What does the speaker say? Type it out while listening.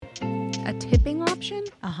a tipping option?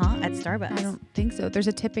 At Starbucks. I don't think so. There's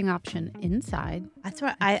a tipping option inside. That's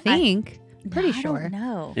what I think. Pretty I sure. don't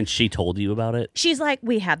know. And she told you about it? She's like,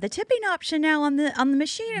 we have the tipping option now on the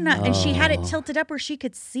machine, and she had it tilted up where she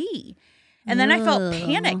could see. And then I felt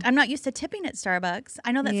panicked. I'm not used to tipping at Starbucks.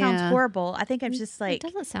 I know that sounds horrible. I think I'm just like... It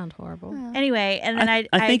doesn't sound horrible. Anyway, and then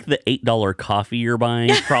I think the $8 coffee you're buying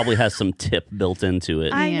probably has some tip built into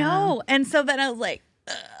it. I know. And so then I was like,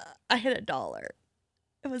 I hit $1.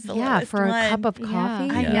 It was the lowest for one. a cup of coffee.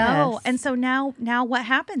 I know. And so now what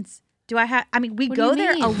happens? Do I have... I mean, we What go do you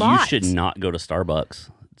there a mean? lot. You should not go to Starbucks.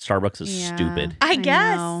 Starbucks is stupid. I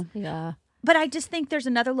guess. know. Yeah. But I just think there's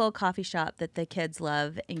another little coffee shop that the kids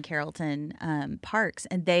love in Carrollton Parks,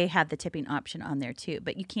 and they have the tipping option on there too.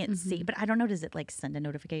 But you can't see. But I don't know. Does it like send a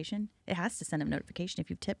notification? It has to send a notification if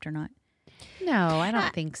you've tipped or not. No, I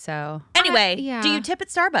don't think so. Anyway, yeah. do you tip at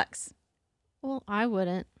Starbucks? Well, I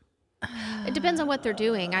wouldn't. It depends on what they're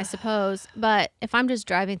doing, I suppose. But if I'm just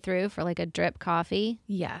driving through for like a drip coffee,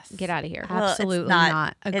 Yes. get out of here. Well, it's Absolutely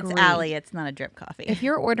not. Agree. It's Allie. It's not a drip coffee. If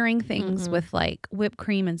you're ordering things with like whipped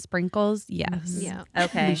cream and sprinkles, yes. Yeah.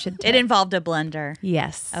 okay. You should It tip. involved a blender.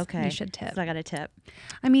 Yes. Okay. You should tip. So I got a tip.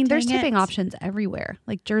 I mean, there's Dang tipping it. options everywhere.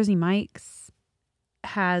 Like Jersey Mike's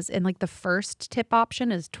has, and like the first tip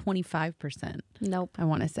option is 25%. Nope. I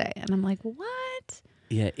want to say. And I'm like, what?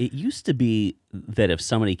 Yeah, it used to be that if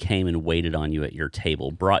somebody came and waited on you at your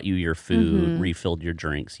table, brought you your food, refilled your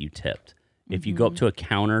drinks, you tipped. If you go up to a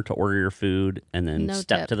counter to order your food and then No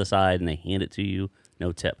step tip. to the side and they hand it to you,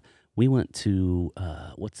 no tip. We went to,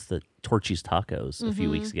 what's the Torchy's Tacos a few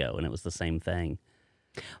weeks ago, and it was the same thing.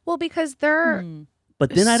 Well, because they're But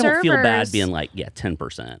then I don't feel bad Servers- being like,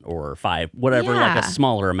 10% or 5%, whatever like Yeah. a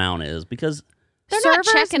smaller amount is, because They're not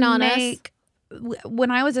servers checking on us. make-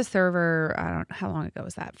 When I was a server, I don't know how long ago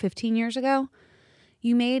was that? 15 years ago,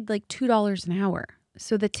 you made like $2 an hour.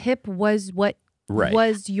 So the tip was what Right.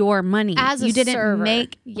 was your money. As a you didn't server,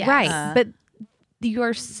 make yes. right, but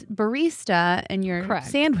your barista and your Correct.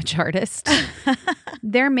 sandwich artist,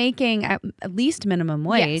 they're making at least minimum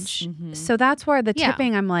wage. So that's where the Yeah.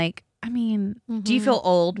 tipping. I'm like, I mean, Do you feel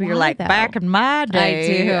old? Where you're Why, like, though? back in my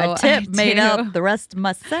day, do. a tip I made do. up the rest of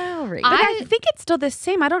my salary. but I think it's still the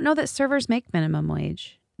same. I don't know that servers make minimum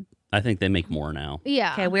wage. I think they make more now.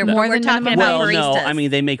 Yeah. Okay, we're More we're than talking minimum about Well, no, baristas. I mean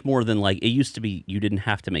they make more than like it used to be. You didn't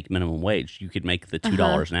have to make minimum wage. You could make the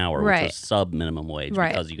 $2 an hour, Right. which was sub minimum wage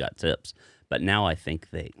Right. because you got tips. But now I think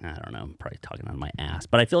I don't know. I'm probably talking out of my ass,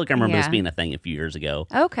 but I feel like I remember this Yeah. being a thing a few years ago.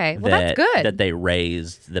 Okay, well that, that's good. that they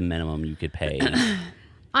raised the minimum you could pay.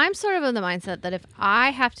 I'm sort of in the mindset that if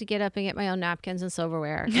I have to get up and get my own napkins and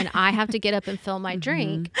silverware and I have to get up and fill my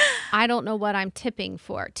drink, I don't know what I'm tipping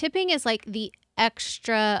for. Tipping is like the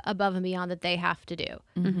extra above and beyond that they have to do,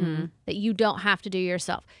 that you don't have to do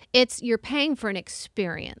yourself. You're paying for an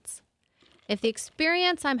experience. If the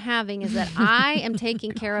experience I'm having is that I am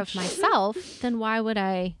taking care of myself, then why would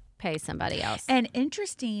I pay somebody else? And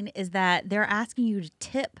interesting is that they're asking you to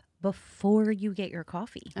tip before you get your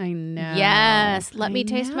coffee. I know. Yes, let I me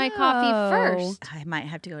taste my coffee know. first. I might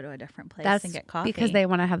have to go to a different place That's and get coffee. because they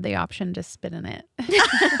want to have the option to spit in it.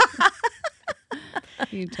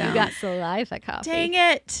 You don't. You got saliva coffee. Dang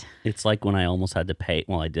it. It's like when I almost had to pay.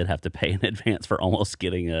 Well, I did have to pay in advance for almost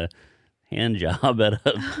getting a hand job at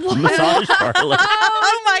a massage parlor.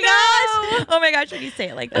 Oh my gosh. Oh my gosh, when you say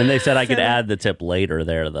it like that. And they said I could add the tip later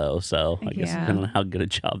there, though. So I guess Yeah. depending on how good a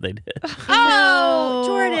job they did. Oh,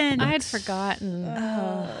 Jordan. I had forgotten.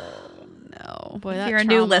 No. Boy, If that you're a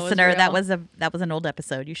new trauma was listener, that real. was an old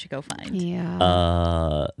episode you should go find.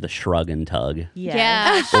 Yeah. The shrug and tug.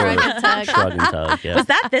 Yeah, shrug Or and tug. Shrug and tug. Yeah. Was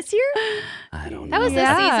that this year? I don't know. That was this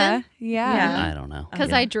season Yeah. I don't know.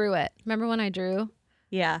 because I drew it. Remember when I drew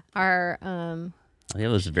Yeah. our It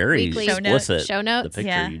was very Weekly explicit. show notes? The picture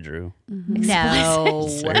Yeah. you drew. No.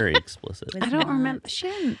 It's very explicit. I don't remember. She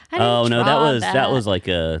didn't. I didn't Oh no, draw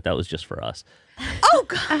that was just for us. Oh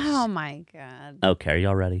gosh. Oh my God. Okay, are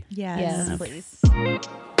y'all ready? Yes, Yes. please. Oh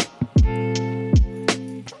man.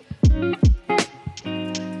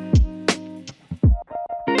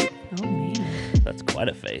 That's quite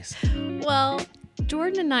a face. Well,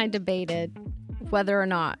 Jordan and I debated whether or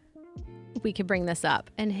not we could bring this up.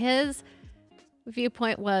 And his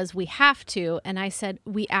viewpoint was we have to. And I said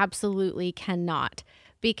we absolutely cannot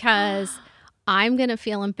because I'm going to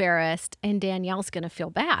feel embarrassed and Danielle's going to feel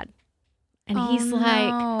bad. And he's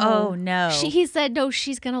like, Oh no. he said, no,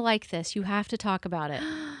 she's going to like this. You have to talk about it.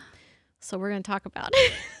 So we're going to talk about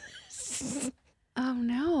it. Oh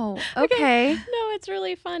no. Okay. No, it's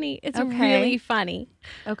really funny. It's Okay. really funny.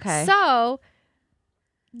 Okay. So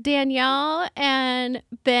Danielle and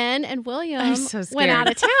Ben and William I'm so went scared. out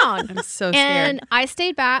of town. I'm so scared. And I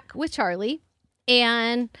stayed back with Charlie,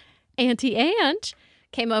 and Auntie Ange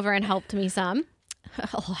came over and helped me some.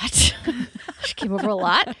 A lot. She came over a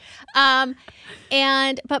lot.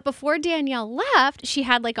 But before Danielle left, she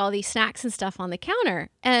had like all these snacks and stuff on the counter.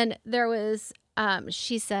 And there was,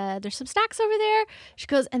 she said, there's some snacks over there. She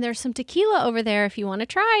goes, and there's some tequila over there if you want to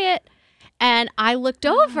try it. And I looked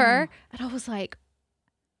over and I was like,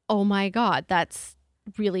 oh my God, that's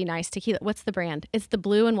really nice tequila. What's the brand? It's the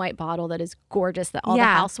blue and white bottle that is gorgeous that all the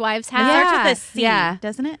housewives have. It starts with a C,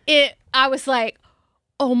 doesn't it? I was like,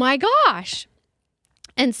 oh my gosh.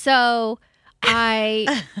 And so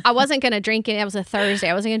I wasn't going to drink it. It was a Thursday.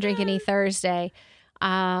 I wasn't going to drink any Thursday.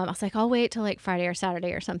 I was like, I'll wait till like Friday or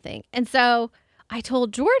Saturday or something. And so I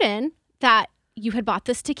told Jordan that you had bought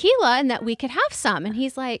this tequila and that we could have some. And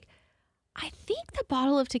he's like, I think the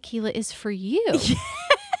bottle of tequila is for you. Yes.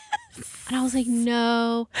 And I was like,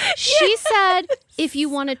 no. She said, if you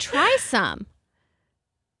want to try some.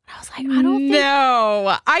 I was like, I don't think.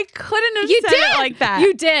 No, I couldn't have said it like that.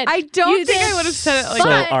 You did. I don't think I would have said it like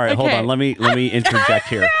that. So, all right, hold on. Let me interject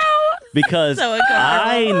here. Because So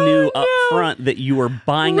I knew up front that you were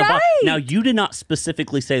buying a bottle. Right. Now, you did not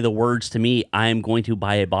specifically say the words to me, I am going to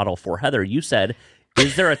buy a bottle for Heather. You said,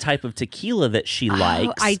 is there a type of tequila that she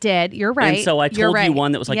likes? I did. You're right. And so I told you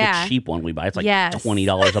one that was like Yeah. a cheap one we buy. It's like Yes.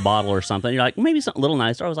 $20 a bottle or something. You're like, maybe something a little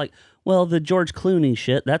nicer. I was like, well, the George Clooney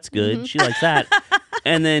shit, that's good. She likes that.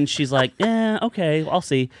 And then she's like, yeah, okay, I'll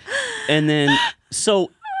see. And then, so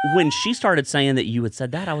when she started saying that you had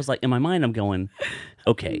said that, I was like, in my mind, I'm going,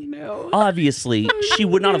 okay, obviously, she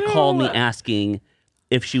would not have called me asking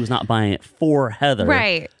if she was not buying it for Heather.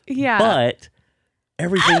 Right. Yeah. But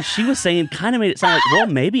everything she was saying kind of made it sound like, well,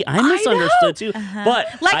 maybe I misunderstood too.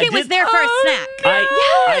 But Like I it was did- there for a snack.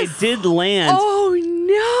 I did land. Oh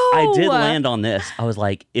no. I did land on this. I was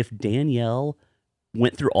like, if Danielle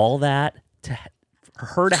went through all that for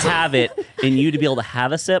her to have it and you to be able to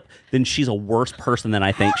have a sip, then she's a worse person than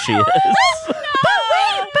I think she is.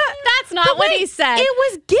 That's not what he said. It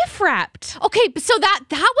was gift wrapped. Okay, so that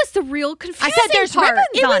was the real confusing I said there's part. ribbons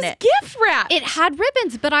It on was it. gift wrapped. It had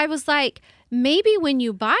ribbons, but I was like, maybe when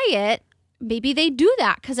you buy it, maybe they do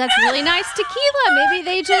that because that's really nice tequila. Maybe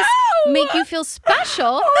they just make you feel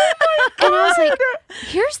special. And I was like,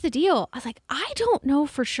 here's the deal. I was like, I don't know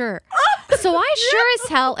for sure. So I sure as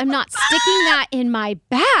hell am not sticking that in my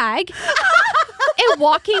bag and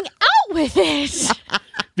walking out with it.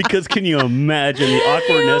 Because can you imagine the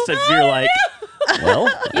awkwardness if you're like, well,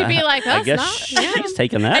 You'd be like, I that's guess not. Yeah. she's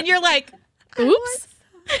taking that. And you're like, Oops.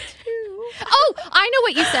 Oh, I know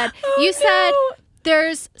what you said. You said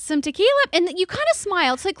there's some tequila, and you kind of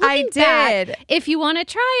smiled. It's like looking back, did. if you want to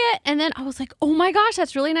try it. And then I was like, oh my gosh,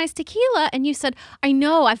 that's really nice tequila. And you said, I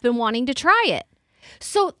know, I've been wanting to try it.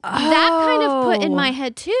 So that kind of put in my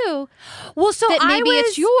head too. Well, so That maybe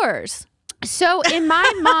it's yours. So in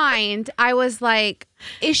my mind, I was like,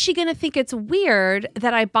 is she going to think it's weird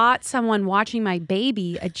that I bought someone watching my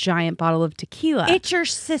baby a giant bottle of tequila? it's your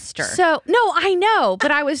sister. So, no, I know, but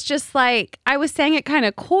I was just like, I was saying it kind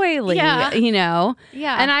of coyly, Yeah. you know?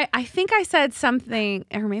 Yeah. And I think I said something,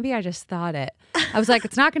 or maybe I just thought it. I was like,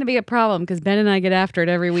 it's not going to be a problem because Ben and I get after it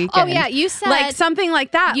every weekend. Oh, yeah, you said. Like something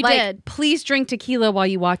like that. You like, did. please drink tequila while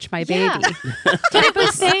you watch my Yeah. baby. Type of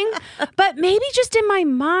thing. But maybe just in my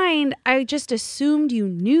mind, I just assumed you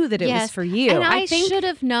knew that it was for you. And I think. should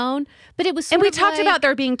have known, but it was sort And we of talked like- about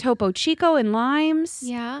there being Topo Chico and limes.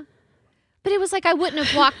 Yeah. But it was like I wouldn't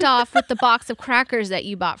have walked off with the box of crackers that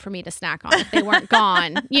you bought for me to snack on if they weren't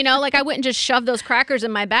gone. You know, like I wouldn't just shove those crackers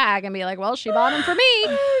in my bag and be like, well, she bought them for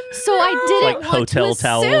me. So I didn't Like want to hotel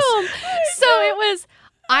assume. towels. So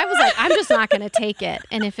I was like, I'm just not going to take it.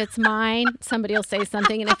 And if it's mine, somebody will say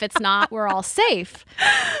something. And if it's not, we're all safe.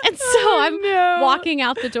 And so I'm walking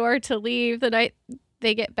out the door to leave the night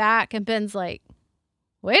they get back. And Ben's like,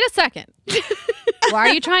 wait a second. Why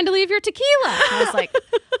are you trying to leave your tequila? And I was like,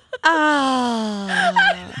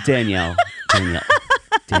 Danielle,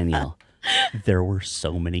 there were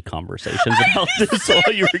so many conversations about this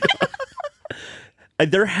while you were gone.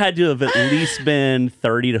 There had to have at least been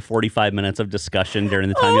 30 to 45 minutes of discussion during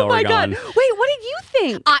the time y'all were gone. Wait, what did you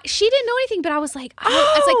think? she didn't know anything, but I was like, I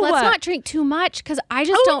was like, let's not drink too much because I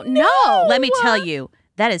just don't no. know. Let me tell you,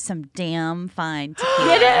 that is some damn fine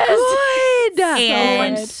tequila. It is. Good.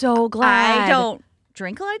 And I'm so glad. I don't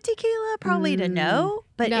drink a lot of tequila, probably to know.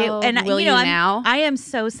 But No. Will you now? I am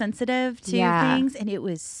so sensitive to Yeah. things, and it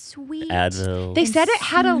was sweet. Advil. They said it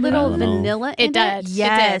had a little I don't know. vanilla It in did. it.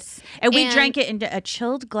 Yes, and we And- drank it into a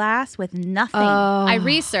chilled glass with nothing. Oh. I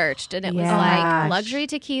researched and it was Yeah. like luxury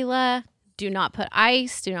tequila, Do not put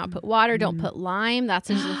ice. Do not put water. Don't put lime. That's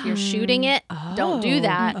as if you're shooting it. Don't do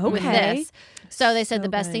that with okay. this. So they said the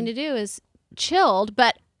best thing to do is chilled.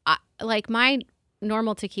 But like my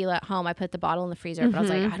normal tequila at home, I put the bottle in the freezer. But I was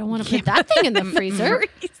like, I don't want to put that thing in the freezer.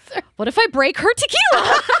 What if I break her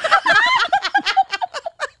tequila?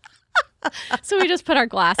 So we just put our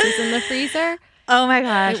glasses in the freezer. Oh my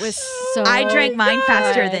gosh. It was so I drank mine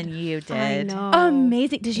faster good. than you did. I know.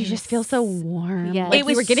 Amazing. Did you just feel so warm? Yes. Like It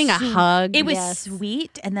was you were getting a hug. It was Yes.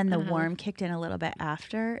 sweet, and then the warm kicked in a little bit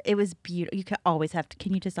after. It was beautiful. You could always have to.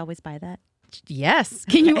 Can you just always buy that? Yes.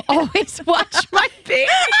 Can you always watch my baby?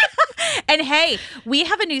 And hey, we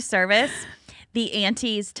have a new service, the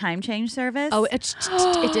Auntie's time change service. Oh,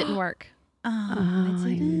 it didn't work.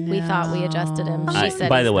 We thought we adjusted him. She said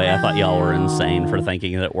By the he's way, not. I thought y'all were insane for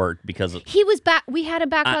thinking that it worked because He was back. We had him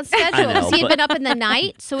back on schedule know, because he had but- been up in the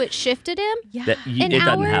night, so it shifted him. yeah. that An it doesn't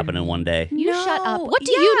hour? happen in one day. You shut up. No, What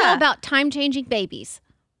do you know yeah. about time changing babies?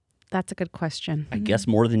 That's a good question. I guess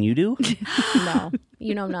more than you do. No,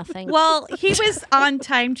 you know nothing. Well, he was on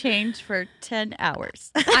time change for 10 hours.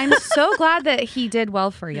 I'm so glad that he did well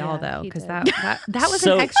for y'all Yeah, though, he because did. that was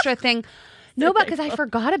So- an extra thing. No, but because I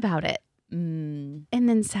forgot about it. And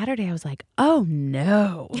then Saturday I was like, oh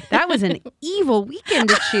no, that was an evil weekend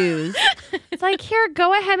to choose. It's like, here,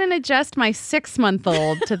 go ahead and adjust my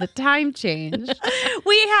 6-month-old to the time change.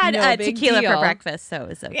 We had No big tequila for deal. breakfast, so it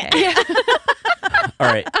was okay. All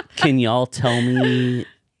right, can y'all tell me,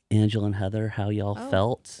 Angela and Heather, how y'all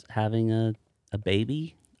felt having a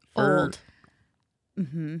baby? Old.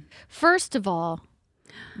 First of all,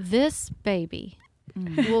 this baby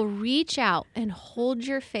will reach out and hold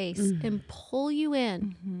your face and pull you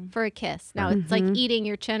in for a kiss. Now, it's like eating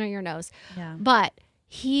your chin or your nose. Yeah. But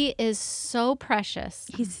he is so precious.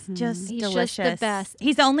 He's just He's just delicious. the best.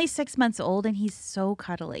 He's only 6 months old, and he's so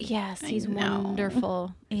cuddly. Yes, he's know.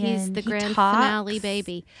 wonderful. He's And the he grand talks. finale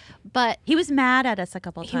baby. But He was mad at us a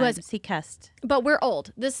couple He was- times. He cussed. we're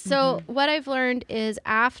old. What I've learned is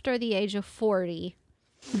after the age of 40.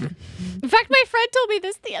 In fact, my friend told me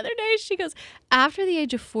this the other day. She goes, after the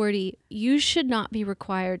age of 40, you should not be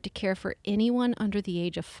required to care for anyone under the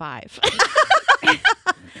age of 5.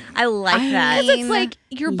 I like that. Because it's like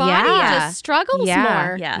your body Yeah. just struggles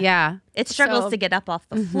more. Yeah. Yeah. It struggles So- to get up off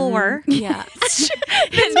the floor. Yeah.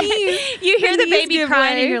 And then you hear the knees baby give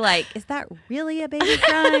crying, way. and you're like, is that really a baby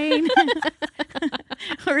crying?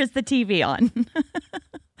 Or is the TV on?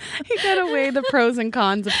 You gotta weigh the pros and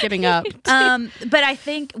cons of getting up. But I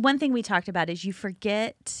think one thing we talked about is you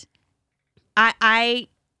forget. I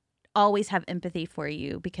always have empathy for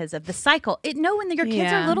you because of the cycle. When your kids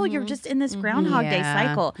Yeah. are little, you're just in this Groundhog Day Yeah.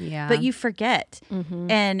 cycle. Yeah. But you forget.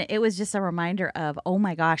 And it was just a reminder of, oh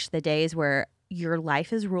my gosh, the days where your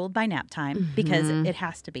life is ruled by nap time because it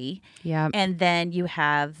has to be. Yeah. And then you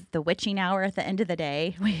have the witching hour at the end of the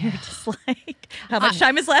day where you're just like, how much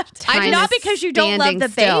time is left? Time Not is because you don't love standing the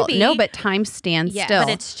still. baby. No, but time stands Yeah. still.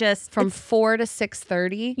 but it's just from 4 to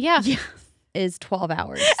 6:30 Yeah. is 12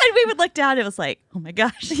 hours. and we would look down. It was like, oh my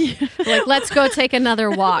gosh. Like, let's go take another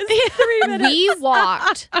walk. We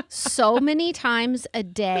walked so many times a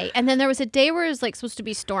day. And then there was a day where it was like supposed to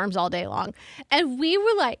be storms all day long. And we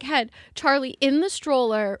were like, had Charlie in the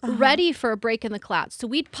stroller ready for a break in the clouds. So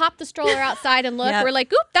we'd pop the stroller outside and look. Yep. We're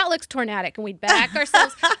like, oop, that looks tornadic. And we'd back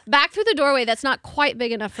ourselves back through the doorway that's not quite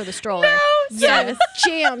big enough for the stroller. Yes. So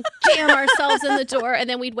jam ourselves in the door. And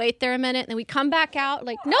then we'd wait there a minute. And then we'd come back out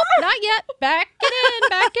like, nope, not yet. Back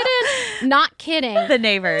it in. Not kidding. The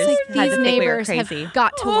neighbors. Like, had these to think we were neighbors crazy. have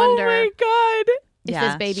got to wonder God. if Yeah.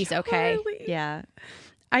 this baby's okay. Yeah.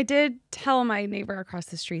 I did tell my neighbor across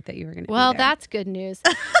the street that you were going to Well, be there. that's good news.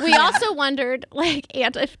 We also wondered,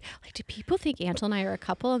 do people think Angela and I are a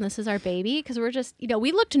couple and this is our baby? Because we're just,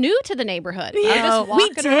 we looked new to the neighborhood. We were just we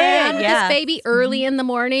walking did, around with yeah. this baby early in the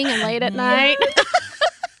morning and late at night.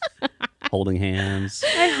 Holding hands.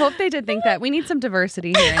 I hope they did think that. We need some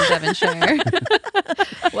diversity here in Devonshire.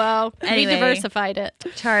 Well, Anyway. we diversified it.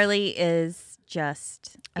 Charlie is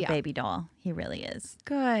just a Yeah. baby doll. He really is.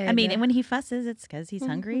 Good. I mean, and when he fusses, it's because he's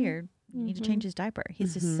hungry or need to change his diaper.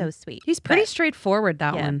 He's just so sweet. he's pretty But- straightforward,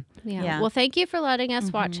 that Yeah. one. Yeah. Yeah. Well, thank you for letting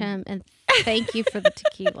us watch him and thank you for the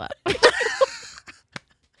tequila.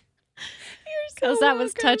 Because that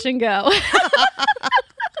was touch and go.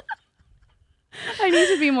 I need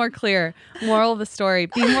to be more clear. Moral of the story,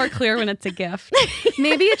 be more clear when it's a gift.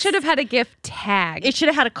 Maybe it should have had a gift tag. It should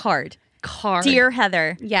have had a card. Card. Dear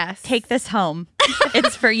Heather, Yes. take this home.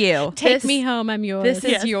 It's for you. Take me home. I'm yours. This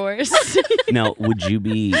Yes. is yours. Now, would you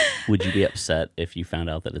be upset if you found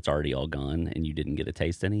out that it's already all gone and you didn't get to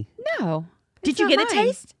taste any? No. Did It's you not get a mine.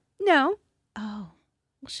 taste? No. Oh.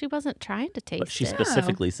 Well, she wasn't trying to taste But she it.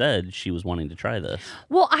 specifically said she was wanting to try this.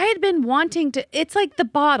 Well, I had been wanting to. It's like the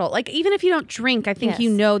bottle. Like even if you don't drink, I think Yes. you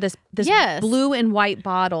know this Yes. blue and white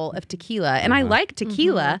bottle of tequila, and I like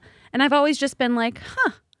tequila, and I've always just been like,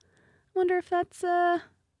 I wonder if that's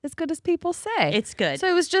as good as people say. It's good. So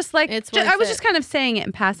it was just like It's I worth was it. just kind of saying it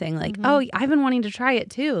in passing, like, oh, I've been wanting to try it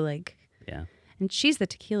too, like. Yeah. And she's the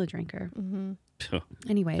tequila drinker.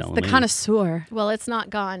 Anyways, Telling the me. connoisseur. Well, it's not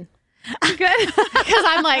gone. Good. Because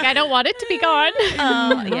I'm like, I don't want it to be gone.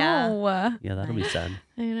 Oh, yeah. No. Yeah, that'll be sad.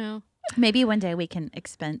 I know. Maybe one day we can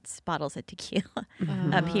expense bottles of tequila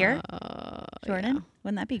up here. Jordan,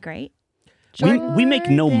 wouldn't that be great? We make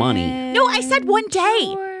no money. No, I said one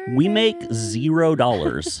day. We make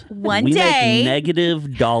 $0. One we day. make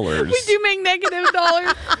negative dollars. We do make negative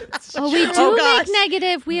dollars Oh, we do Oh, gosh. make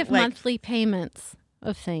negative. We have Like- monthly payments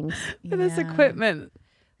of things. for this equipment.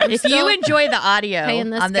 If you enjoy the audio paying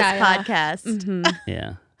this on this guy off. podcast,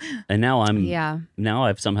 Yeah. And now Yeah, now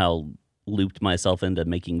I've somehow looped myself into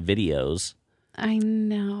making videos, I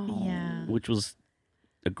know. yeah. which was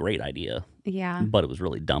a great idea, Yeah. but it was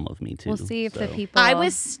really dumb of me too. We'll see if the so. people. I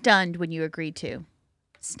was stunned when you agreed to.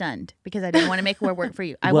 Stunned because I didn't want to make more work for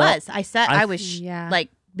you. I Well, was. I said I was Yeah. like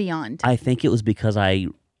beyond. I think it was because I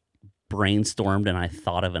brainstormed and I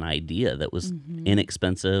thought of an idea that was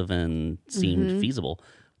inexpensive and seemed feasible,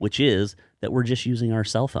 which is that we're just using our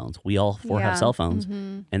cell phones. We all four Yeah. have cell phones,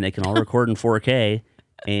 and they can all record in 4K.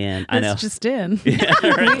 And I know. That's just in. Yeah,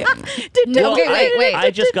 right. No, okay, wait.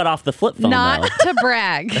 I just got off the flip phone. Not though. to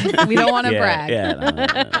brag. We don't want to Yeah, brag.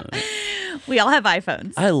 Yeah, no. We all have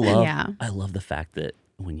iPhones. I love. Yeah. I love the fact that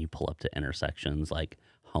when you pull up to intersections, like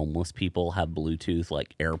homeless people have Bluetooth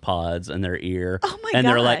like AirPods in their ear, Oh my and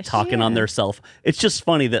they're like gosh, talking on their cell. It's just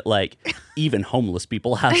funny that like even homeless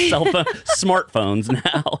people have smartphones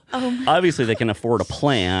now. Obviously, they can afford a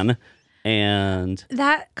plan, and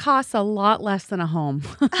That costs a lot less than a home.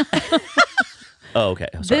 oh, okay.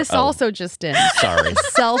 Sorry. This Oh, also just in. sorry.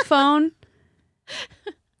 Cell phone.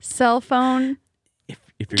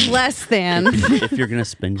 If you're Less than if you're gonna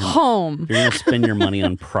spend your home. if you're gonna spend your money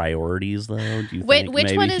on priorities, though, do you Wait, think which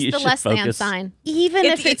maybe one is you the should less than focus- sign? Even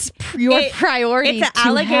It's- if it's your it- priority it's an to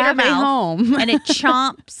alligator have a mouth, home. and it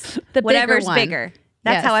chomps The bigger whatever's one. bigger.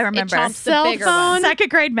 That's Yes. how I It remember. chomps the Cell bigger one. phone. Second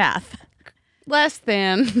grade math. Less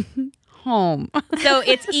than home. So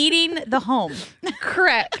it's eating the home.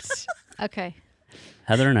 Correct. Okay.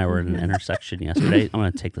 Heather and I were at an intersection yesterday. I'm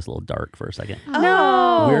going to take this a little dark for a second.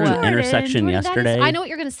 No. We were at an Jordan. intersection Jordan, that is- yesterday. I know what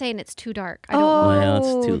you're going to say, and it's too dark. I don't Oh, want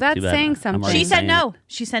Well, it's too that's bad. saying I'm something. already She said saying no.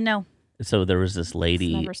 She said no. So there was this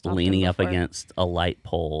lady never stopped leaning him up before. against a light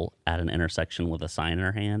pole at an intersection with a sign in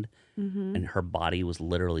her hand, Mm-hmm. and her body was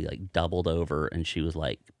literally like doubled over, and she was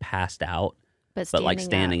like passed out, but but like up.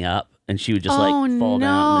 standing up, and she would just Oh, like fall down, and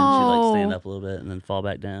then she'd like stand no. up a little bit, and then fall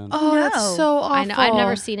back down. Oh, that's No. so awful. I know. I've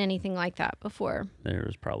never seen anything like that before. There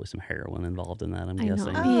was probably some heroin involved in that. I'm I know.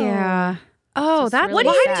 guessing Oh. Yeah. Oh, Just that's really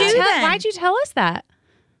What do you sad. do then? Why'd you tell us that?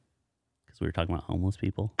 because we were talking about homeless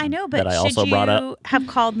people. I know, but that I should also you brought up. have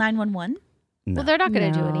called 911? No. Well, they're not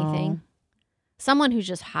going to do No. anything. Someone who's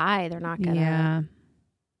just high, they're not going to. Yeah.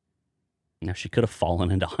 Now she could have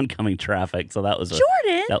fallen into oncoming traffic, so that was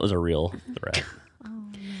Jordan. that was a real threat.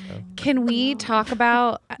 Can we talk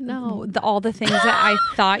about No. all the things that I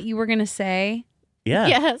thought you were going to say Yeah.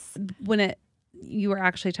 Yes. when you were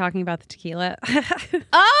actually talking about the tequila?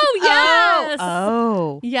 Oh, yes.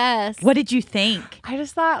 Oh. Yes. What did you think? I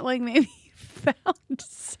just thought like maybe you found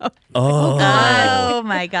something. Oh. Oh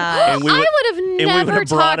my God. And we I would- would have we never would've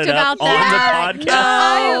brought talked it up about on that. the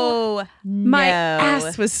podcast. Oh, My no.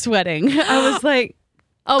 ass was sweating. I was like,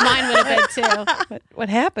 Oh, mine would have been too. what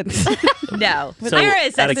happens? No. So, there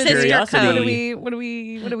is out a of sister curiosity- What code.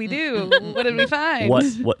 do we do? What did we find?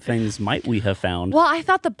 What things might we have found Well, I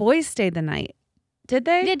thought the boys stayed the night. Did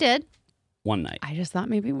they? They did. one night? I just thought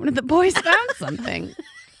maybe one of the boys found something.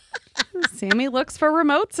 Sammy looks for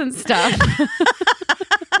remotes and stuff.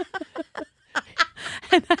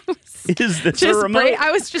 And I was Is this a just remote?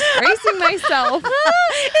 I was just bracing myself.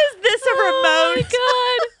 Is this a remote?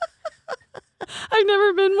 I've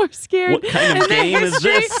never been more scared. What kind of In the game is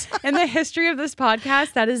history- this? In the history of this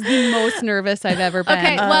podcast, that is the most nervous I've ever been.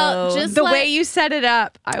 Okay, well, Oh. just the like, way you set it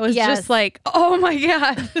up, I was Yes. just like, oh my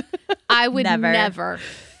God. I would Never. never.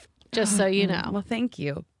 Just so you know. Well, thank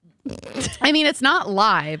you. I mean, it's not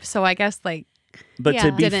live, so I guess like But Yeah.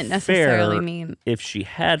 to be didn't necessarily fair, mean. if she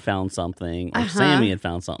had found something or Sammy had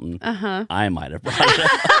found something, I might have brought it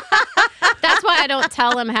up. That's why I don't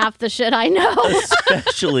tell him half the shit I know.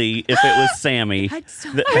 Especially if it was Sammy. That's so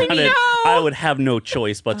I would have no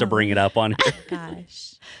choice but to bring it up on here.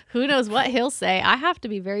 gosh. Who knows what he'll say? I have to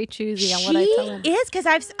be very choosy on what I tell him. She is, because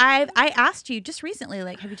I asked you just recently,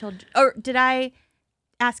 like, have you told, or did I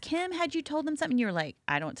ask him, had you told him something? You were like,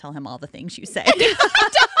 I don't tell him all the things you say.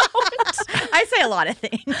 I say a lot of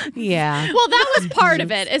things. Yeah. Well, that was part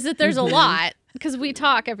of it, is that there's a lot, because we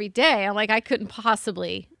talk every day. I'm like, I couldn't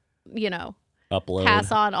possibly, Upload.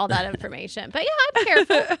 pass on all that information. But yeah, I'm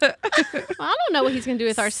careful. I don't know what he's going to do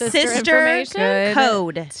with our sister information. Good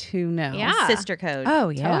Code. to know. Yeah. Sister code. Oh,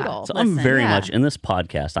 yeah. Total. So I'm very yeah. much, in this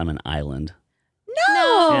podcast, I'm an island.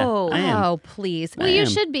 No. Yeah, I am. Oh, please. Well, I you am.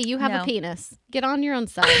 should be. You have No. a penis. Get on your own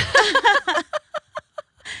side.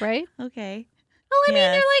 Right? Okay. Well, I mean,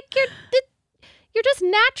 Yes. you're just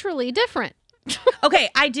naturally different. Okay,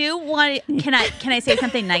 I do want. Can I say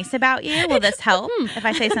something nice about you? Will this help if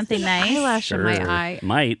I say something nice? Eyelash in my eye.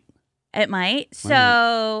 Might. It might.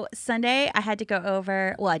 So Sunday, I had to go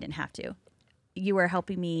over. Well, I didn't have to. You were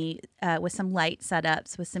helping me with some light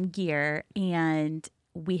setups, with some gear, and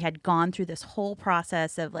we had gone through this whole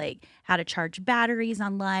process of like how to charge batteries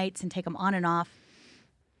on lights and take them on and off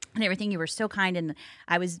and everything. You were so kind, and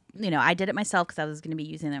I was, I did it myself because I was going to be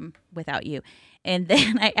using them without you. And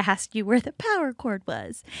then I asked you where the power cord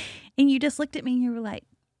was, and you just looked at me and you were like,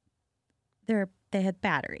 "They had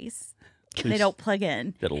batteries. They don't plug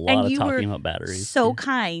in." Did a And lot of you talking were about batteries. so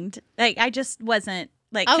kind. Like, I just wasn't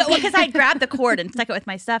like, Okay. because I grabbed the cord and stuck it with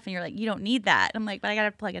my stuff, and you're like, "You don't need that." I'm like, "But I got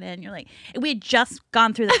to plug it in." You're like, we had just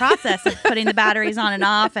gone through the process of putting the batteries on and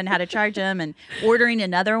off and how to charge them and ordering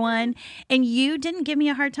another one. And you didn't give me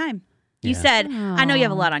a hard time. You Yeah. said, "I know you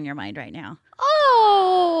have a lot on your mind right now."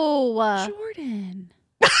 Oh. Jordan.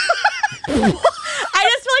 I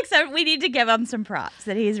just feel like we need to give him some props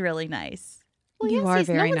that he's really nice Well, You yes, are he's,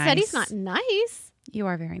 no very one said he's nice. not nice. You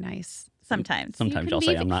are very nice. sometimes. Sometimes You y'all can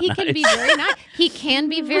say be- I'm not He nice. can be very nice. He can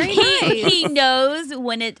be very nice. He knows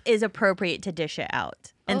when it is appropriate to dish it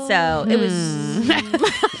out. And so it was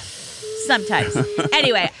sometimes.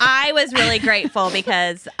 Anyway, I was really grateful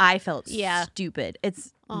because I felt stupid.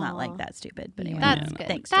 It's not like that stupid, but anyway. That's Yeah, good.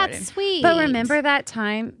 Thanks, That's Jordan. sweet. But remember that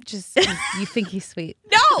time? Just 'cause you think he's sweet.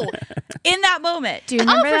 No! In that moment. Do you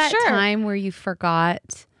remember for that sure. time where you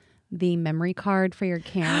forgot the memory card for your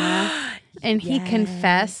camera? And he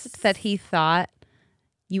confessed that he thought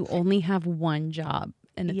you only have one job,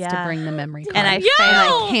 and it's to bring the memory card. And I And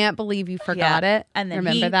failed. I can't believe you forgot it. And then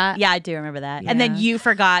remember that? Yeah, I do remember that. And then Yeah. you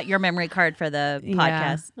forgot your memory card for the Yeah.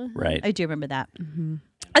 podcast. Right. I do remember that.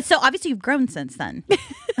 So obviously you've grown since then.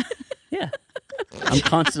 Yeah. I'm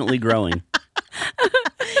constantly growing.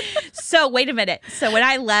 So wait a minute. So when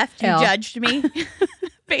I left, you L. judged me,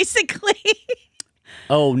 basically.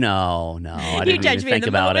 Oh, no. I didn't judged even me in think the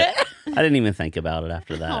about it. moment. I didn't even think about it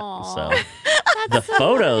after that. Aw. So the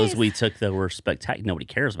photos we took that were spectacular. Nobody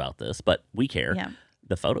cares about this, but we care. Yeah.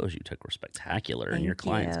 The photos you took were spectacular, and your Thank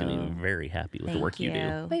client's going to you. be very happy with the Thank work you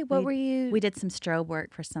do. Wait, what were you? We did some strobe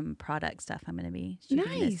work for some product stuff I'm going to be shooting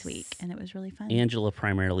this Nice. week, and it was really fun. Angela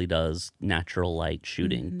primarily does natural light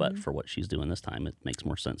shooting, but for what she's doing this time, it makes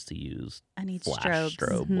more sense to use I need flash, strobes.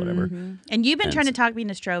 strobe, whatever. And you've been And trying to so- talk me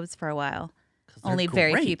into strobes for a while. 'Cause they're Only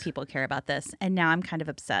very few great. people care about this, and now I'm kind of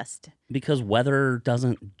obsessed. Because weather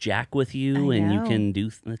doesn't jack with you, I and you know. can do.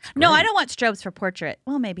 It's No, great. I don't want strobes for portrait.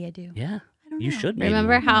 Well, maybe I do. Yeah, don't you know. should. Maybe.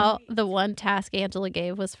 remember how the one task Angela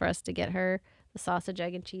gave was for us to get her the sausage,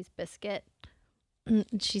 egg, and cheese biscuit? And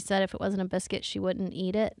she said if it wasn't a biscuit, she wouldn't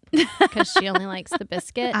eat it because she only likes the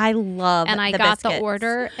biscuit. I love and I the got biscuits. the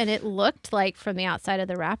order, and it looked like from the outside of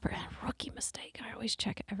the wrapper. And a rookie mistake. I always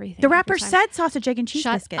check everything. The every wrapper time. said sausage, egg, and cheese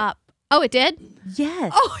Shut biscuit. up. Oh, it did?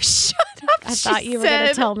 Yes. Oh, shut up. I thought you were going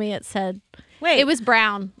to tell me it said. Wait. It was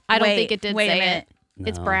brown. I don't Wait, think it did wait a say minute. it.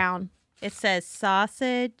 It's No. brown. It says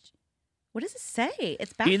sausage. What does it say?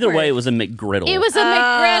 It's backwards. Either way, it was a McGriddle. It was a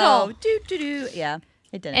McGriddle. McGriddle. Yeah,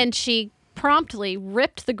 it didn't. And she promptly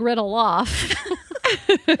ripped the griddle off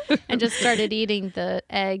and just started eating the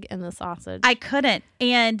egg and the sausage. I couldn't.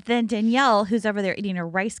 And then Danielle, who's over there eating a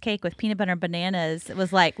rice cake with peanut butter and bananas,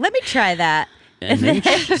 was like, "Let me try that." And And then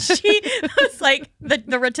then she was like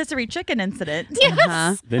the rotisserie chicken incident.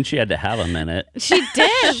 Uh-huh. Then she had to have a minute. She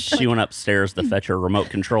did. She went upstairs to fetch her remote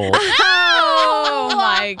control. Oh,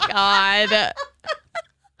 my God.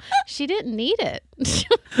 She didn't need it.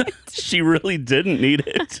 She really didn't need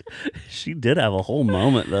it. She did have a whole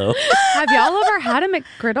moment, though. Have y'all ever had a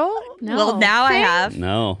McGriddle? No. Well, now I have.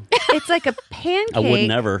 No, It's like a pancake I would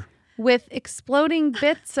never. with exploding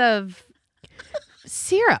bits of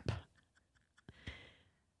syrup.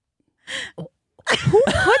 Who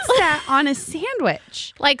puts that on a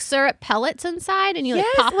sandwich. Like syrup pellets inside, and you Yes,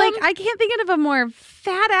 like pop like them. I can't think of a more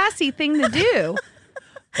fat assy thing to do.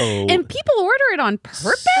 Oh, And people order it on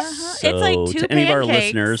purpose. so It's like 2 to any of our pancakes.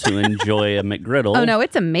 listeners who enjoy a McGriddle. Oh no,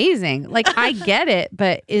 it's amazing. Like I get it,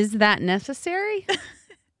 but is that necessary?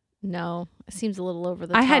 No, it seems a little over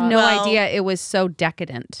the I top. had no Well, idea it was so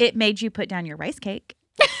decadent. It made you put down your rice cake.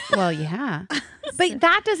 Well, yeah. But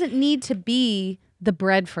that doesn't need to be the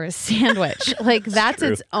bread for a sandwich. Like that's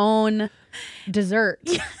true. its own dessert.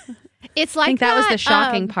 It's I like think that was the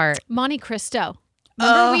shocking part. Monte Cristo.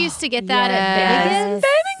 Remember we used to get that at Yes.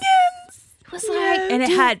 Bennigan's? It was like, And it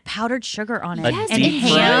had powdered sugar on it. A Yes, and deep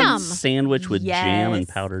and fried ham. sandwich with jam and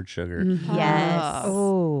Yes. powdered sugar. Yes.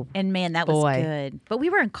 Oh, And man, that was Boy. good. But we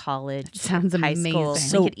were in college. sounds high school. amazing.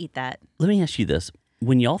 So- we could eat that. Let me ask you this.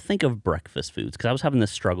 When y'all think of breakfast foods, because I was having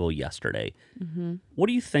this struggle yesterday, what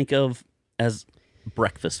do you think of as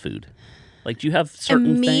breakfast food? Like, do you have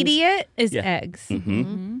certain immediate is Yeah. eggs. things?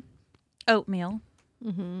 Mm-hmm. Oatmeal.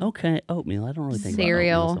 Okay, oatmeal. I don't really think about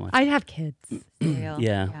Cereal. oatmeal so much. I'd have kids. Cereal.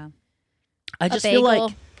 Yeah. I a just feel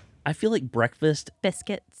bagel. like breakfast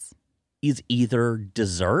Biscuits. is either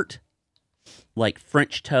dessert, like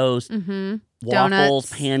French toast, Mm-hmm. waffles,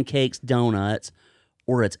 Donuts. pancakes, donuts,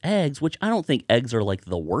 or it's eggs, which I don't think eggs are like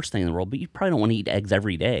the worst thing in the world, but you probably don't want to eat eggs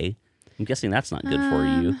every day. I'm guessing that's not good for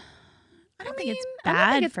you. I don't think it's I bad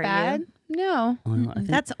don't think it's for bad. you. No. Well, I think,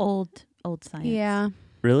 That's old science. Yeah.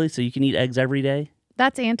 really? So you can eat eggs every day?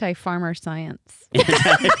 That's anti-farmer science.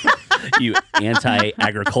 You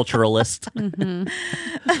anti-agriculturalist.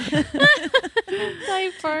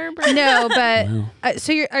 No, but Wow.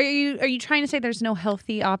 so are you trying to say there's no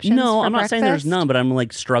healthy options? No, for I'm not saying there's breakfast? none, but I'm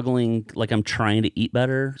like struggling, like I'm trying to eat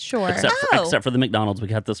better. Sure. Except for the McDonald's we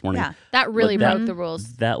got this morning. Yeah. that really But that- broke the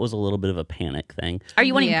rules. That was a little bit of a panic thing. Are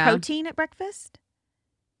you wanting Yeah. protein at breakfast?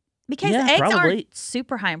 Because Yeah, eggs probably. aren't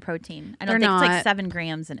super high in protein. I don't They're think it's like not. 7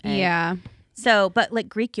 grams an egg. Yeah, So, but like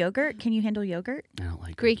Greek yogurt, can you handle yogurt? I don't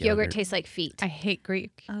like Greek yogurt tastes like feet. I hate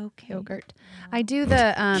Greek Okay. yogurt. I do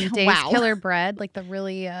the Dave's Wow. Killer bread, like the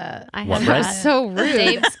really. I What have bread? that. So rude.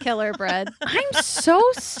 Dave's Killer bread. I'm so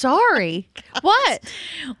sorry. What?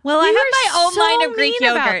 Well, I You have were my own so line of Greek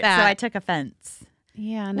mean about yogurt, so that. I took offense.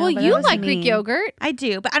 Yeah, no. Well, but you that was like Greek mean. yogurt. I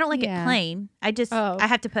do, but I don't like Yeah. it plain. I just Oh. I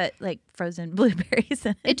have to put like frozen blueberries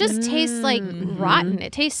in it. It just tastes like rotten.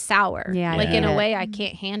 It tastes sour. Yeah, I like in hate a it. way I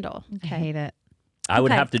can't handle. I hate it. I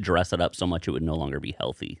would Okay. have to dress it up so much it would no longer be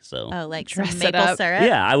healthy. So Oh, like some Dress it maple up. syrup.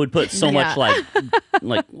 yeah, I would put so much Yeah.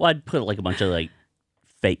 well, I'd put like a bunch of like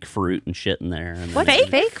fake fruit and shit in there. And What's then-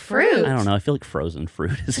 fake fruit? I don't know. I feel like frozen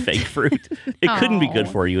fruit is fake fruit. It couldn't be good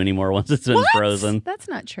Oh. for you anymore once it's been frozen. That's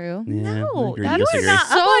not true. Yeah, No, agree, you are disagree. not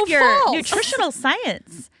So up on your false. nutritional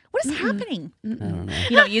science. What is happening? I don't know.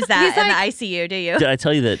 You don't use that He's in like- the ICU, do you? Did I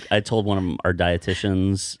tell you that I told one of our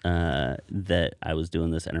dietitians that I was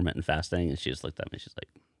doing this intermittent fasting, and she just looked at me. She's like,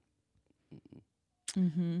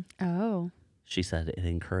 Mm-hmm. Oh. she said it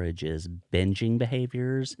encourages binging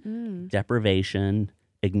behaviors, Mm. deprivation,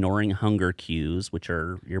 ignoring hunger cues, which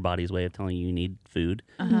are your body's way of telling you need food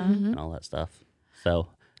Uh-huh. and all that stuff. So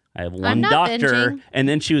I have I'm one not doctor, binging. and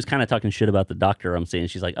then she was kind of talking shit about the doctor I'm seeing.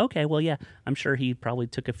 She's like, okay, well, yeah, I'm sure he probably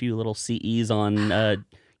took a few little CEs on,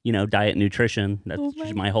 diet nutrition. That's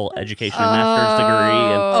just my whole education and master's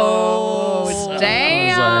degree. And Oh,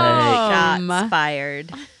 damn. Shots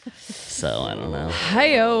fired. so I don't know.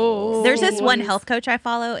 Hi-yo. There's this one health coach I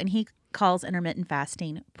follow, and he calls intermittent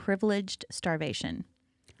fasting privileged starvation.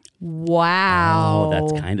 Wow. Oh,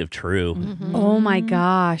 that's kind of true. Oh my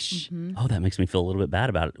gosh. Oh, that makes me feel a little bit bad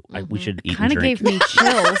about it. We should eat Kind and of drink. gave me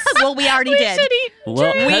chills. Well, we already did.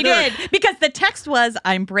 Well, We Heather- did because the text was,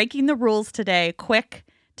 "I'm breaking the rules today. Quick,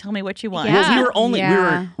 tell me what you want." Yeah. Well, we were only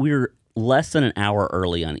Yeah. we were less than an hour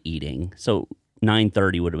early on eating, so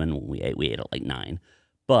 9:30 would have been when we ate. We ate at like 9,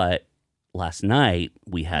 but last night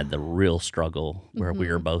we had the real struggle where we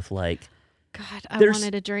were both like, God, I There's-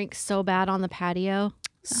 wanted a drink so bad on the patio.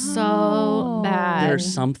 So Oh. bad. there's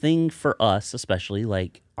something for us, especially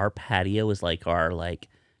like our patio is like our like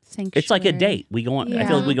it's like a Sanctuary. date. We go on. I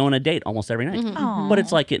feel like we go on a date almost every night, Aw. but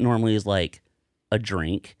it's like it normally is like a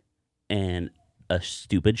drink and a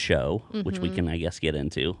stupid show, which we can I guess get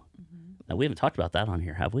into. We haven't talked about that on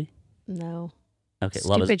here, have we? No. Okay,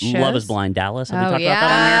 Stupid Love is shows? Blind Dallas. Have we Oh, talked yeah. about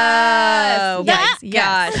that Oh, Yes, my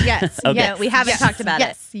yes, gosh. yes, Okay. yes. We haven't talked about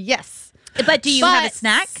yes, Yes. But do you have a But-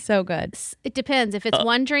 snack? So good. It depends. If it's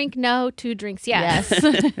one drink, no. 2 drinks, yes. Yes.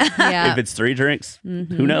 on here? Yeah. If it's 3 drinks,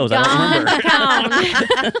 who knows? I don't Gone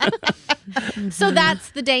remember. down. So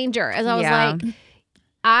that's the danger. As I was Yeah.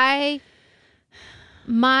 like,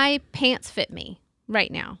 my pants fit me. right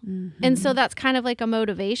now. And so that's kind of like a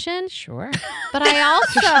motivation. Sure. But I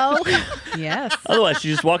also Yes. Otherwise,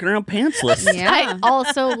 she's just walking around pantsless. Yeah. I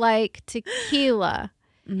also like tequila.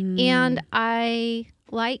 And I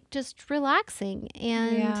like just relaxing.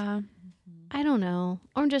 And Yeah. I don't know.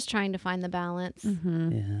 I'm just trying to find the balance.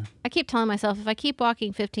 Yeah. I keep telling myself if I keep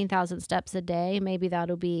walking 15,000 steps a day, maybe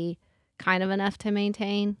that'll be kind of enough to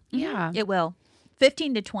maintain. Yeah. It will.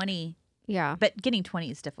 15 to 20, Yeah. but getting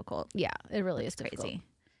 20 is difficult. Yeah, it really is difficult. Crazy.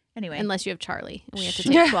 Anyway. Unless you have Charlie and we have to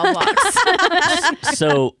take 12 walks.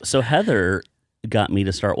 So Heather got me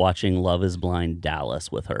to start watching Love is Blind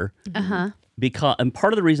Dallas with her. Because, and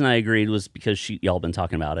part of the reason I agreed was because y'all been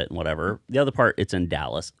talking about it and whatever. The other part, it's in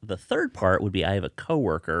Dallas. The third part would be I have a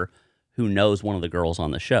coworker who knows one of the girls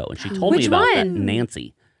on the show, and she told me Which about that, one?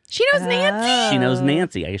 Nancy. She knows Nancy. She knows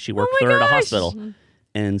Nancy. I guess she worked my with her at a gosh. hospital,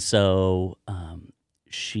 and so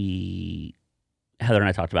Heather and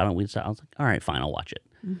I talked about it. And I was like, all right, fine, I'll watch it.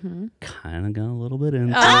 Kind of got a little bit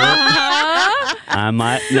into it. I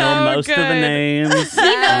might know most of the good.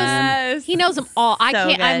 names. He knows them all. I So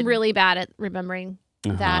can't. I'm good. really bad at remembering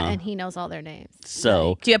that, Uh-huh. and he knows all their names.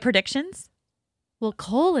 So Do you have predictions? Well,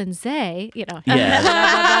 Cole and Zay, you know.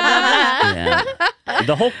 yeah.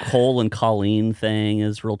 The whole Cole and Colleen thing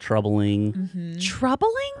is real troubling.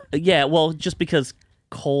 Troubling? Yeah, well, just because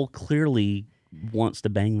Cole clearly wants to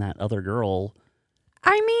bang that other girl.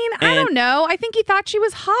 I mean, I don't know. I think he thought she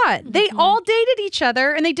was hot. They all dated each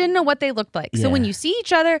other and they didn't know what they looked like. So when Yeah. you see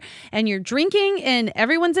each other and you're drinking and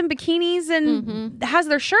everyone's in bikinis and has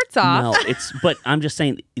their shirts off. No, but I'm just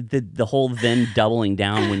saying the whole then doubling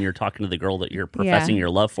down when you're talking to the girl that you're professing your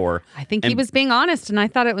love for. I think he was being honest and I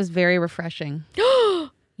thought it was very refreshing.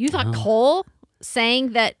 You thought Cole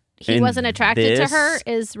saying that he And wasn't attracted to this- her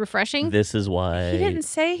is refreshing? This is why He didn't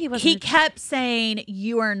say he wasn't. He kept saying,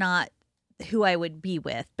 "You are not who I would be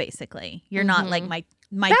with." Basically, you're not like my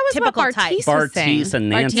That was what typical type. Bartiz was saying. Bartiz and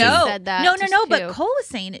Nancy. No, said that no, just but too. Cole was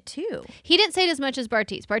saying it too. He didn't say it as much as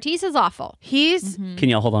Bartiz. Bartiz is awful. He's Can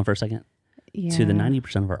y'all hold on for a second? yeah. To the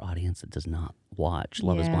 90% of our audience that does not watch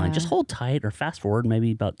Love is Blind, Yeah. just hold tight or fast forward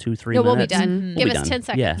maybe about 2-3 No, minutes. we'll be done. We'll Give be us done. 10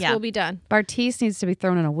 seconds. Yeah. We'll be done. Bartiz needs to be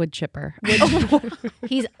thrown in a wood chipper.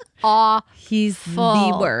 He's awful. He's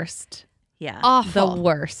the worst. Yeah. Awful. The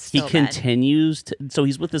worst. He So bad. continues to, so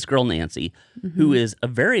he's with this girl Nancy, who is a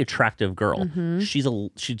very attractive girl. She's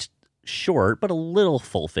short but a little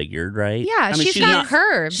full figured, right? Yeah, I mean, she's got not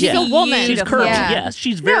curves. She's a woman. She's curvy. Yeah. Yes,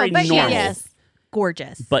 she's very but normal. Yes.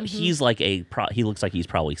 Gorgeous. But he's like he looks like he's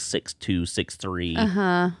probably 6'2",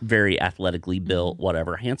 6'3", very athletically built,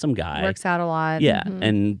 whatever, handsome guy. Works out a lot. Yeah,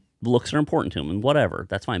 and looks are important to him and whatever.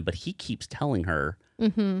 That's fine. But he keeps telling her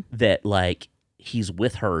that like he's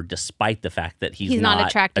with her despite the fact that he's not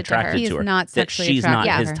attracted to her. He's to her. not that sexually she's not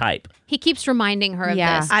attracted to his her. type. He keeps reminding her of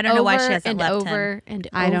Yeah. this. I don't know why she over hasn't and left over him. and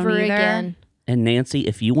I don't over either. again. And Nancy,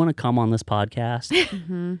 if you want to come on this podcast,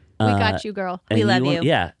 We got you, girl. and We love want- you.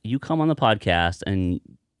 Yeah, you come on the podcast and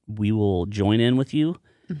we will join in with you.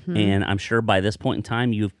 And I'm sure by this point in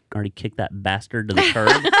time, you've already kicked that bastard to the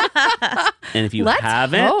curb. And if you Let's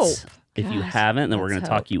haven't, hope. if you Gosh, haven't, then we're let's going to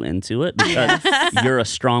talk hope. you into it because you're a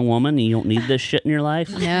strong woman and you don't need this shit in your life.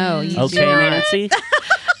 No, you Okay, do not. Nancy.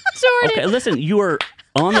 Okay, listen, you are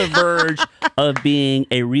on the verge of being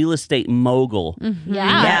a real estate mogul. Yeah.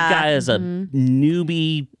 That guy is a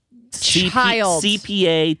newbie Child.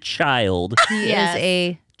 CPA child. He Yes. is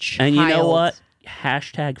a child. And you know what?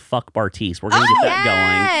 Hashtag fuck Bartiz. We're going to get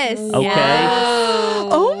that going. Okay.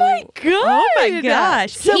 Oh my god. Oh my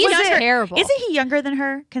gosh. So He's was it- terrible. Isn't he younger than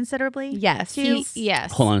her considerably? Yes.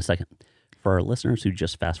 Yes. Hold on a second. For our listeners who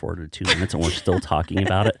just fast forwarded 2 minutes and we're still talking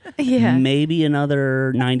about it, Yeah. maybe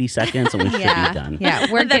another 90 seconds and we should be done.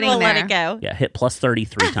 Yeah, we're And then getting we'll there. let it go. Yeah, hit plus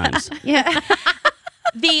 33 times. Yeah.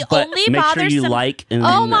 The But only make sure bothersome you like and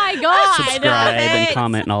Oh my God. subscribe and Okay.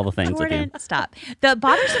 comment and all the things at the Jordan, end. stop. The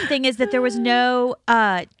bothersome thing is that there was no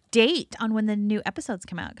date on when the new episodes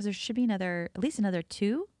come out because there should be at least another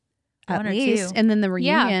two. At One or least. two. And then the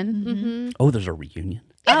Yeah. reunion. Mm-hmm. Oh, there's a reunion.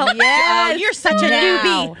 Oh, Yes. oh, you're such a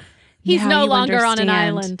newbie. He's Now no you longer on an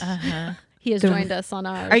understand. island. Uh-huh. He has joined us on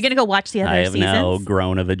ours. Are you going to go watch the other I have seasons? now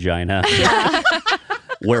grown a vagina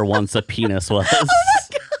where once a penis was.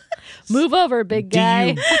 Move over, big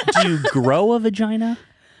guy. Do you grow a vagina?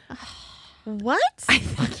 What? I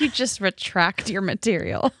think you just retract your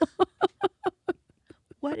material.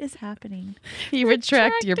 What is happening? You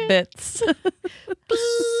retract your bits.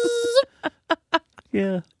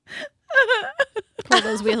 Yeah. Pull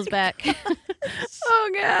those wheels back.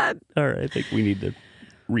 Oh god. All right. I think we need to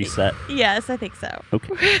reset. Yes, I think so.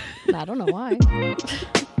 Okay. I don't know why.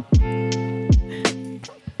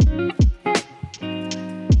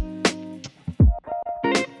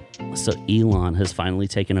 So Elon has finally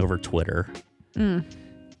taken over Twitter. And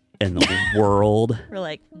the world We're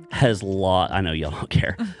like, has lost. I know y'all don't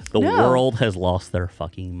care. The world has lost their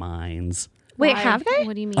fucking minds. Wait, Why? have they?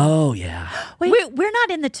 What do you mean? Oh yeah. wait, we're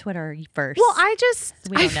not in the Twitter verse. Well, I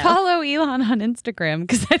We don't know. follow Elon on Instagram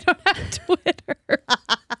because I don't have Twitter.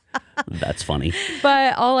 That's funny.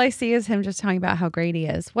 But all I see is him just talking about how great he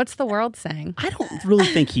is. What's the world saying? I don't really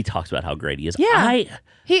think he talks about how great he is. Yeah.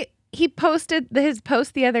 He posted his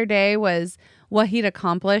post the other day was what he'd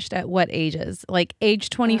accomplished at what ages. Like age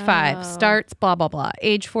 25 starts blah blah blah,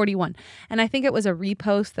 age 41. And I think it was a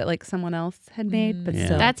repost that like someone else had made, but Yeah.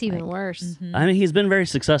 still. That's even worse. I mean, he's been very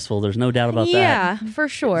successful. There's no doubt about that. Yeah, for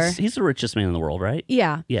sure. He's the richest man in the world, right?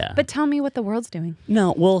 Yeah. Yeah. But tell me what the world's doing.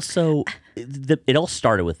 No, well, so it all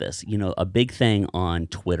started with this. You know, a big thing on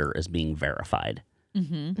Twitter is being verified.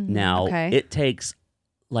 Now, Okay. it takes,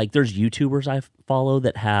 like, there's YouTubers I follow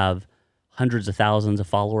that have hundreds of thousands of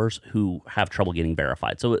followers who have trouble getting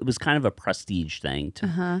verified. So it was kind of a prestige thing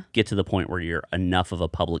to get to the point where you're enough of a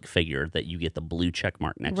public figure that you get the blue check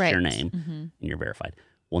mark next to your Right. name and you're verified.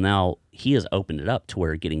 Well, now he has opened it up to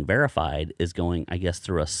where getting verified is going, I guess,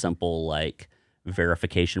 through a simple, like,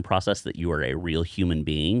 verification process that you are a real human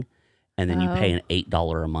being. And then you pay an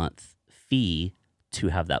 $8 a month fee to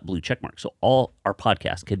have that blue check mark. So all our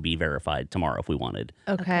podcasts could be verified tomorrow if we wanted.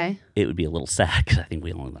 Okay. It would be a little sad because I think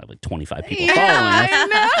we only have like 25 people following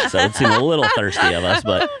us. So it seemed a little thirsty of us.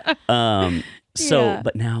 But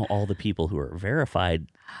but now all the people who are verified,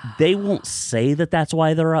 they won't say that that's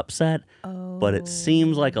why they're upset. But it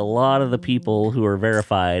seems like a lot of the people who are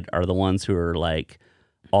verified are the ones who are like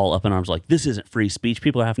all up in arms, like, this isn't free speech.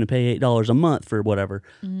 People are having to pay $8 a month for whatever.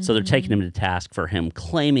 So they're taking him to task for him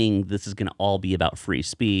claiming this is going to all be about free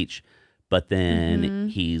speech. But then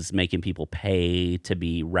he's making people pay to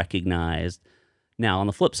be recognized. Now, on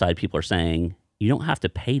the flip side, people are saying you don't have to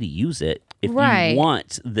pay to use it. If Right. you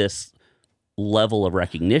want this level of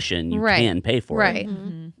recognition, you Right. can pay for Right.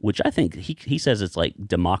 it. Which I think he says it's like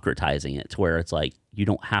democratizing it to where it's like you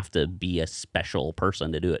don't have to be a special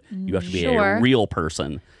person to do it. You have to be Sure. a real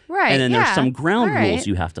person. Right. And then there's yeah. some ground All right. rules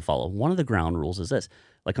you have to follow. One of the ground rules is this.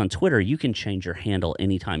 Like on Twitter, you can change your handle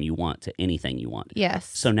anytime you want to anything you want. Yes.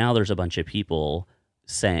 So now there's a bunch of people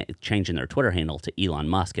changing their Twitter handle to Elon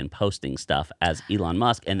Musk and posting stuff as Elon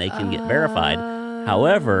Musk, and they can get verified.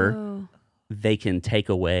 However, they can take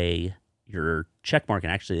away your check mark,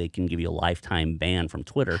 and actually they can give you a lifetime ban from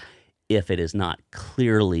Twitter if it is not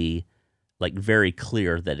clearly, like very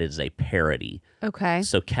clear that it is a parody. Okay.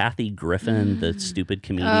 So Kathy Griffin, the stupid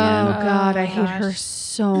comedian, Oh God, I my hate her gosh.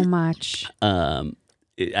 so much.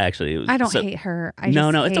 actually, it was, I don't so- hate her. I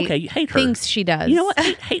No, just no, it's hate okay. You hate her. Things she does. You know what?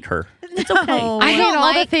 Hate her. It's okay. I hate don't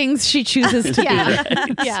all the like- things she chooses to Yeah.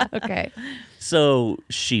 do. Yeah. Okay. So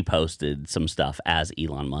she posted some stuff as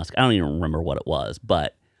Elon Musk. I don't even remember what it was,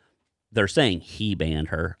 but they're saying he banned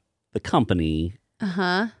her. The company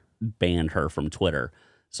banned her from Twitter.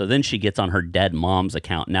 So then she gets on her dead mom's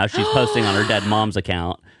account. Now she's posting on her dead mom's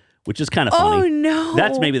account, which is kind of funny. Oh no.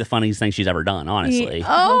 That's maybe the funniest thing she's ever done, honestly.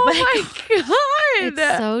 Oh my God. It's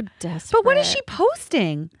so desperate. But what is she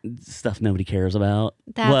posting? Stuff nobody cares about.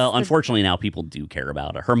 That's Well, the- unfortunately, now people do care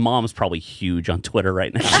about it. Her mom's probably huge on Twitter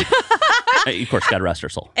right now. Of course, God rest her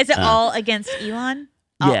soul. Is it all against Elon?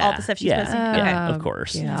 All the stuff she's posting? Yeah, Oh, of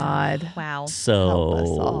course. God. Wow. Help us So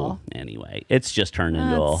all. anyway, it's just turned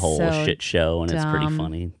into a That's whole so shit show, and it's pretty dumb.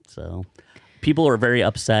 funny. So people are very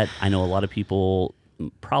upset. I know a lot of people,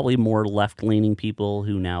 probably more left-leaning people,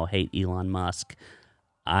 who now hate Elon Musk.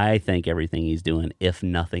 I think everything he's doing, if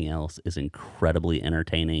nothing else, is incredibly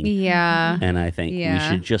entertaining. Yeah. And I think we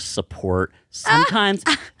Yeah. should just support. Sometimes,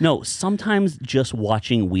 sometimes just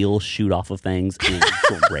watching wheels shoot off of things is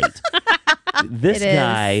great. This It is.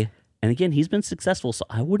 guy, and again, he's been successful, so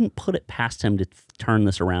I wouldn't put it past him to turn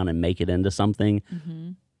this around and make it into something.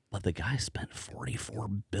 But the guy spent $44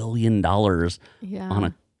 billion Yeah. on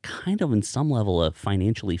a kind of, in some level, a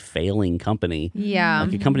financially failing company. Yeah.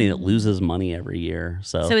 Like a company that loses money every year.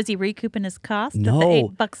 So, So is he recouping his cost of No. the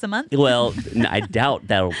 $8 a month? well, I doubt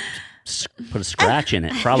that'll put a scratch in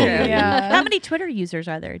it, probably. Yeah. How many Twitter users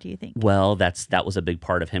are there, do you think? Well, that was a big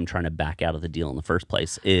part of him trying to back out of the deal in the first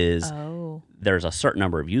place, is Oh. there's a certain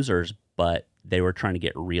number of users, but they were trying to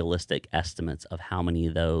get realistic estimates of how many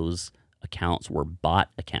of those accounts were bot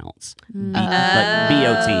accounts. Like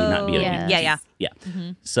BOT, not BOT. Yeah. Yeah. Yeah.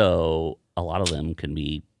 So a lot of them can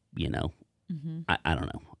be, I don't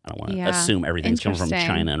know. I don't want to Yeah. assume everything's coming from Interesting.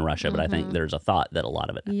 China and Russia, but I think there's a thought that a lot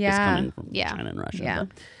of it is Yeah. coming from Yeah. China and Russia. Yeah. But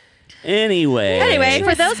anyway. Anyway,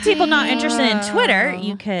 for those people not interested in Twitter,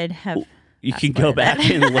 you could have You can go back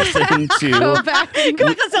and listen to. Go back and Go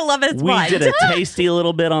listen to Love Is We Blind. did a tasty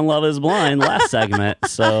little bit on Love Is Blind last segment,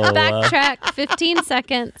 so Backtrack 15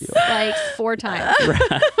 seconds, like 4 times.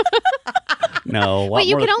 no. Wait,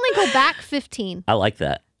 you can only go back 15, I like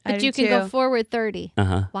that. I but do you can go too. forward 30.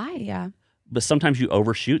 Why? Yeah. But sometimes you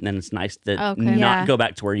overshoot, and then it's nice to Okay. not Yeah. go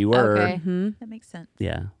back to where you were. Okay. Mm-hmm. That makes sense.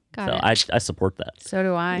 Yeah. Got so it. I support that. So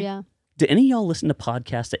do I. Yeah. Do any of y'all listen to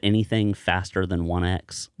podcasts at anything faster than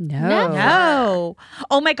 1x? No. No.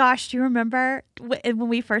 Oh my gosh. Do you remember when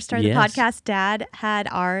we first started Yes. the podcast, Dad had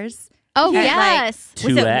ours? Oh, He had, yes.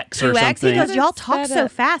 Was it 2x or 2x? something. He goes, y'all talk Set so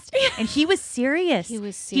up. fast. And he was serious. He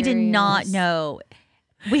was He did not serious. know.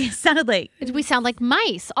 We sounded like, We sound like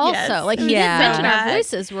mice also. Yes. Like, he Yeah. didn't mention our Bad.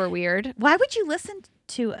 voices were weird. why would you listen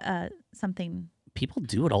to something People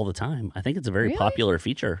do it all the time. I think it's a very Really? popular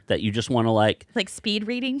feature that you just want to like. like speed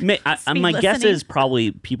reading? My Speed guess listening? is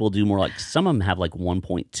probably people do more like some of them have like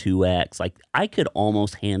 1.2x. Like I could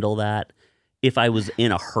almost handle that if I was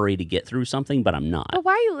in a hurry to get through something, but I'm not. But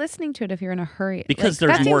why are you listening to it if you're in a hurry? Because Like,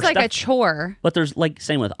 there's that more seems like a stuff- chore. But there's like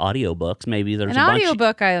same with audiobooks. Maybe there's An a bunch.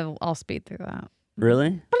 audiobook, I'll speed through that.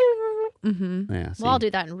 Really? Mm-hmm. Yeah. See, Well, I'll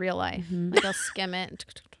do that in real life. Like, I'll skim it,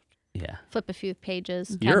 yeah. flip a few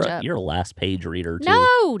pages, You're catch a, up. you're a last page reader too.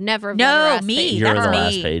 No, never. No, read a last me. page. You're That's the me.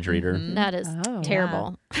 last page reader. Mhm. That is Oh,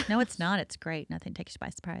 terrible. No, it's not. It's great. Nothing takes you by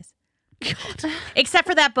surprise. Except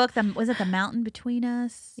for that book, was it The Mountain Between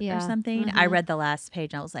Us Yeah. or something? I Mhm. read the last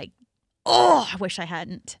page and I was like, oh, I wish I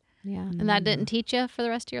hadn't. Yeah. And that didn't teach you for the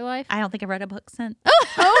rest of your life? I don't think I've read a book since.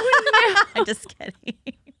 Oh, no. I'm just kidding.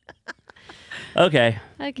 Okay.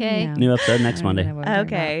 Okay. No. New episode next I don't Monday. know what we're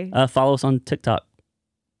talking Okay. Follow us on TikTok.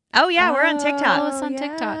 Oh, yeah, we're on about. TikTok. Follow us on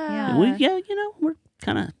TikTok. Yeah. We're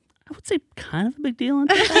kind of, I would say, kind of a big deal on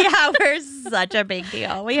TikTok. Yeah, we're such a big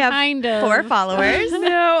deal. We have Kind of. 4 followers. No.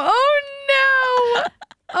 Oh, no.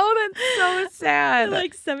 Oh, that's so sad.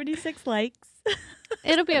 Like 76 likes.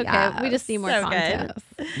 It'll be okay. We just need more so good. content.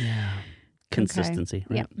 Yeah. Consistency.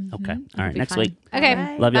 Right? Yep. Okay. Mhm. All right. be Next fine. week. Okay. All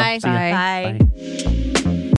right. Love y'all. Bye. See ya. Bye. Bye.